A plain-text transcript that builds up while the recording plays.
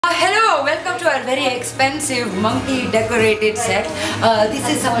Hello, welcome to our very expensive monkey decorated set. This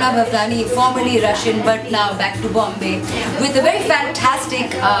is Sapna Bhavnani, formerly Russian but now back to Bombay, with a very fantastic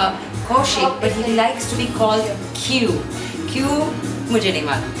Qaushik, but he likes to be called Q. Q, mujhe nahi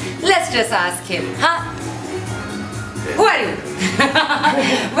malum. Let's just ask him. Huh? Who are you?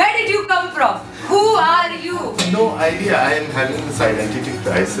 Where did you come from? Who are you? No idea. I am having this identity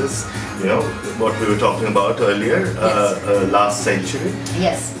crisis. You know, what we were talking about earlier, Yes. last century.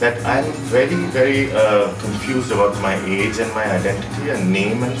 Yes. That I'm very confused about my age and my identity and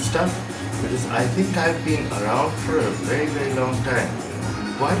name and stuff. Because I think I've been around for a very long time.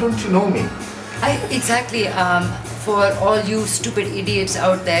 Why don't you know me? Exactly. For all you stupid idiots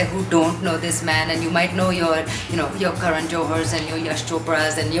out there who don't know this man, and you might know your Karan Johars and your Yash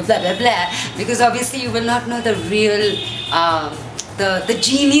Chopras and your blah blah blah, because obviously you will not know the real, the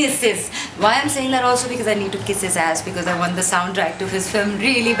geniuses. Why I'm saying that also because I need to kiss his ass because I want the soundtrack to his film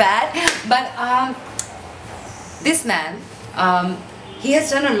really bad. But this man, he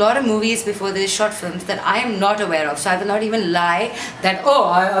has done a lot of movies before this, short films that I am not aware of. So I will not even lie that, oh,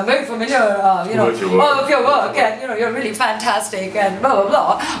 I'm very familiar, of your work, and you're really fantastic and blah blah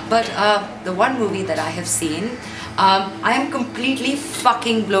blah. But the one movie that I have seen, I am completely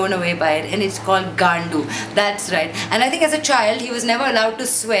fucking blown away by it, and it's called Gandu. That's right. And I think as a child he was never allowed to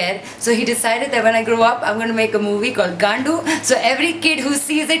swear, so he decided that when I grow up I'm going to make a movie called Gandu, so every kid who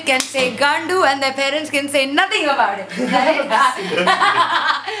sees it can say Gandu and their parents can say nothing about it. Right?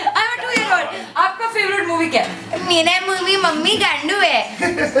 I'm a 2-year-old. Aapka favorite movie kya hai? Mera movie Mummy Gandu hai.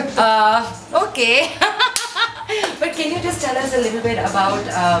 Okay. But can you just tell us a little bit about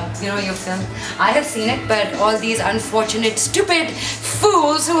your film? I have seen it, but all these unfortunate, stupid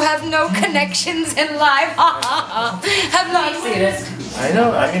fools who have no connections in life have not seen it. I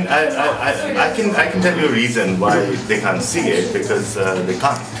know. I mean, I can tell you a reason why they can't see it, because they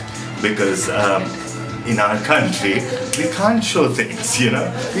can't. Because in our country, we can't show things,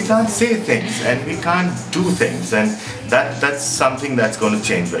 we can't say things and we can't do things, and that's something that's going to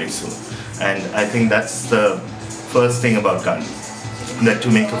change very soon. And I think that's the first thing about Gandu, that to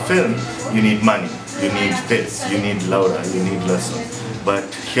make a film you need money, you need this, you need Laura, you need Lasso.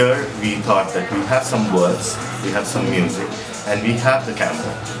 But here we thought that we have some words, we have some music, and we have the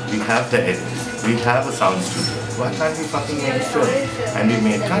camera, we have the edit, we have a sound studio. Why can't we fucking make a film? And we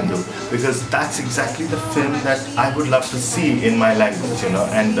made Gandu, because that's exactly the film that I would love to see in my language,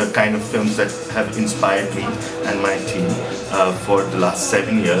 and the kind of films that have inspired me and my team for the last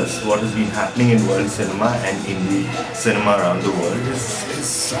 7 years. What has been happening in world cinema and indie cinema around the world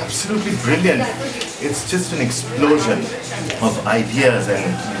is absolutely brilliant. It's just an explosion of ideas and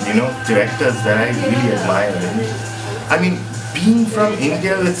directors that I really admire. I mean, being from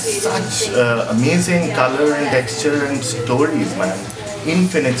India with such amazing color and texture and stories, man,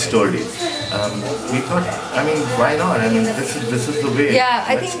 infinite stories. We thought, I mean, why not? I mean, this is the way. Yeah,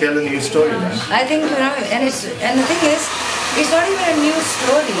 Let's tell a new story, man. I think and the thing is, it's not even a new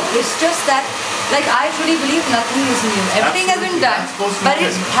story. It's just that, like, I truly believe nothing is new. Everything has been done, but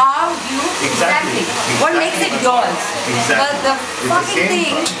it's how you exactly what makes it yours. Exactly. But the fucking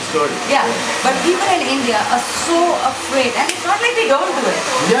thing, yeah. But people in India are so afraid, and it's not like they don't do it.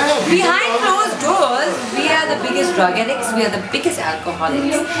 Yeah. Behind closed doors, we are the biggest drug addicts. We are the biggest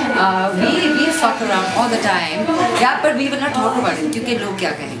alcoholics. We fuck around all the time. Yeah, but we will not talk about it. Because log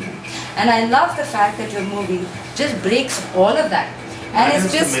kya kahenge. And I love the fact that your movie just breaks all of that. And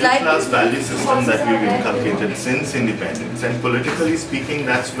it's just the middle class value system that we've inculcated since independence, and politically speaking,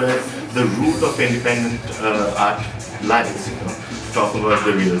 that's where the root of independent art lies. Talk about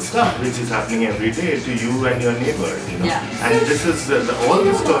the real stuff, which is happening every day to you and your neighbor. Yeah. And this is all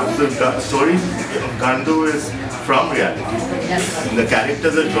the story of Gandu is from reality. Yes. The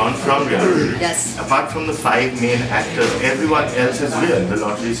characters are drawn from reality. Yes. Apart from the 5 main actors, everyone else is real. The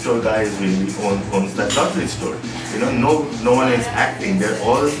lottery store guy is really owns that lottery store. No one is acting. They're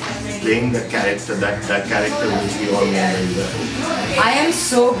all playing that character, that character which we all know very well. I am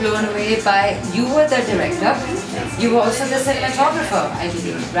so blown away by, you were the director, you were also the cinematographer, I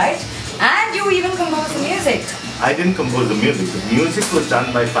believe, right? And you even composed the music. I didn't compose the music. The music was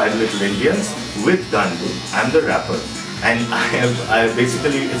done by 5 Little Indians with Gandu. I'm the rapper. And I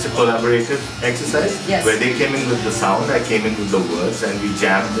basically, it's a collaborative exercise. Yes. Where they came in with the sound, I came in with the words, and we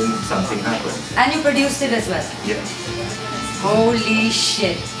jammed and something happened. And you produced it as well. Yeah. Holy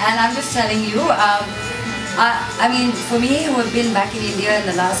shit. And I'm just telling you, I mean, for me who have been back in India in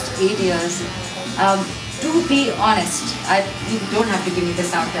the last 8 years, to be honest, you don't have to give me the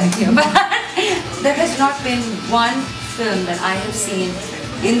soundtrack here, but there has not been one film that I have seen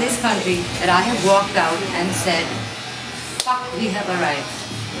in this country that I have walked out and said, fuck, we have arrived.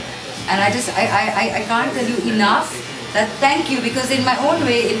 And I can't tell you enough that thank you, because in my own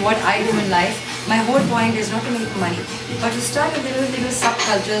way, in what I do in life, my whole point is not to make money, but to start a little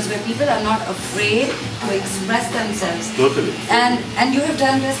subcultures where people are not afraid to express themselves. Totally. And you have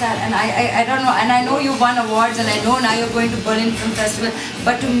done just that, and I don't know, and I know you won awards, and I know now you're going to Berlin Film Festival,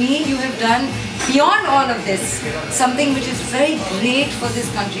 but to me you have done beyond all of this something which is very great for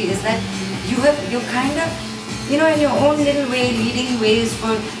this country, is that you're kind of, you know, in your own little way, leading ways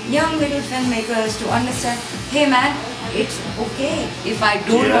for young little filmmakers to understand, hey man, it's okay if I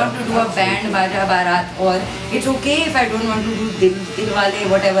don't want to do a band Baja Barat, or it's okay if I don't want to do Dilwale,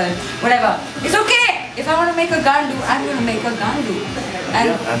 whatever. It's okay if I want to make a Gandu, I'm going to make a Gandu. And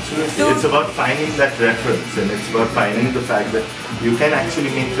yeah, absolutely. It's about finding that reference, and it's about finding the fact that you can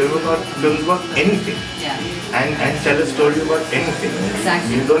actually make films about anything. Yeah. And tell a story about anything.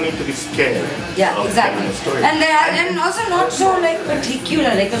 Exactly. You don't need to be scared. Yeah, of exactly. telling a story. And also not so like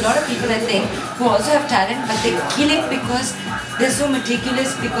particular. Like a lot of people, I think, who also have talent, but they kill it because they're so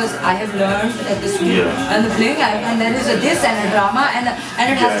meticulous. Because I have learned that this and the bling, and there is a this and a drama, and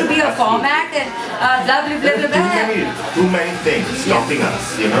it has to be a format, and blah blah blah blah. Too many things stopping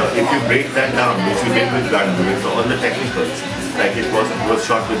us. You know, if you break that down, which we did with Gandu, with all the technicals. Like it was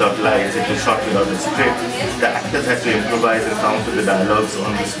shot without lights, it was shot without a script. The actors had to improvise and come up with the dialogues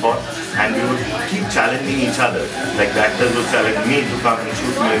on the spot, and we would keep challenging each other. Like the actors would challenge me to come and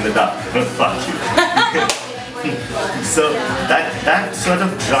shoot me in the dark. Fuck you. So that sort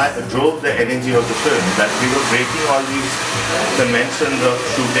of drove the energy of the film, that we were breaking all these conventions of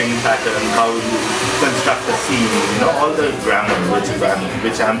shooting pattern, how you construct a scene, you know, all the grammar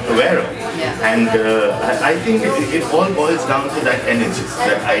which I'm aware of. Yeah. And I think it all boils down to that energy,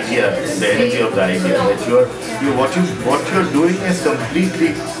 that idea, the energy of the idea, that what you're doing is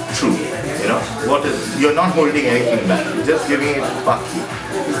completely true. You know, you're not holding anything back. You're just giving it fuck you.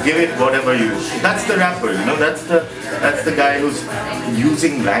 Just give it whatever you. That's the rapper. You know, that's the guy who's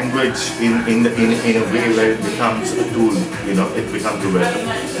using language in a way where it becomes a tool. You know, it becomes a weapon.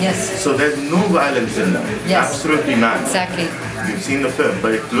 Yes. So there's no violence in that. Yes. Absolutely none. Exactly. You've seen the film,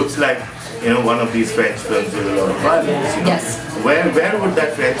 but it looks like, you know, one of these French films with a lot of violence. You know? Yes. Where would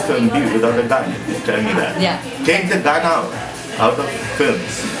that French film be without a gun? Tell me that. Yeah. Take the gun out of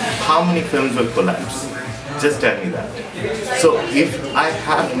films. How many films will collapse? Just tell me that. So if I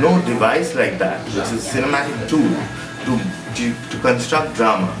have no device like that, which is a cinematic tool to construct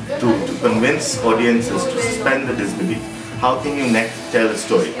drama, to convince audiences to suspend the disbelief, how can you next tell a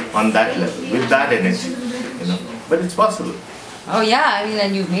story on that level with that energy? You know, but it's possible. Oh yeah, I mean,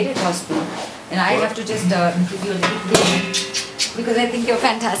 and you've made it possible. And I have to just give you a little thing, because I think you're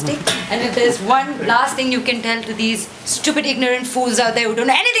fantastic. And if there's one last thing you can tell to these stupid, ignorant fools out there who don't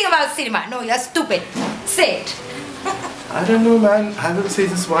know anything about cinema, no, you're stupid. Say it. I don't know, man. I will say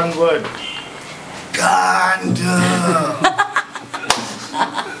just one word. Gandu.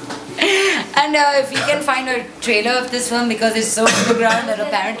 And if you can find a trailer of this film, because it's so underground that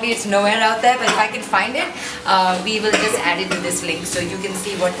apparently it's nowhere out there, but if I can find it, we will just add it to this link so you can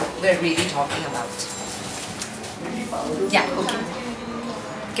see what we're really talking about. Yeah, okay.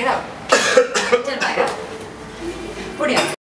 Get out. Tell Maya. Put it out.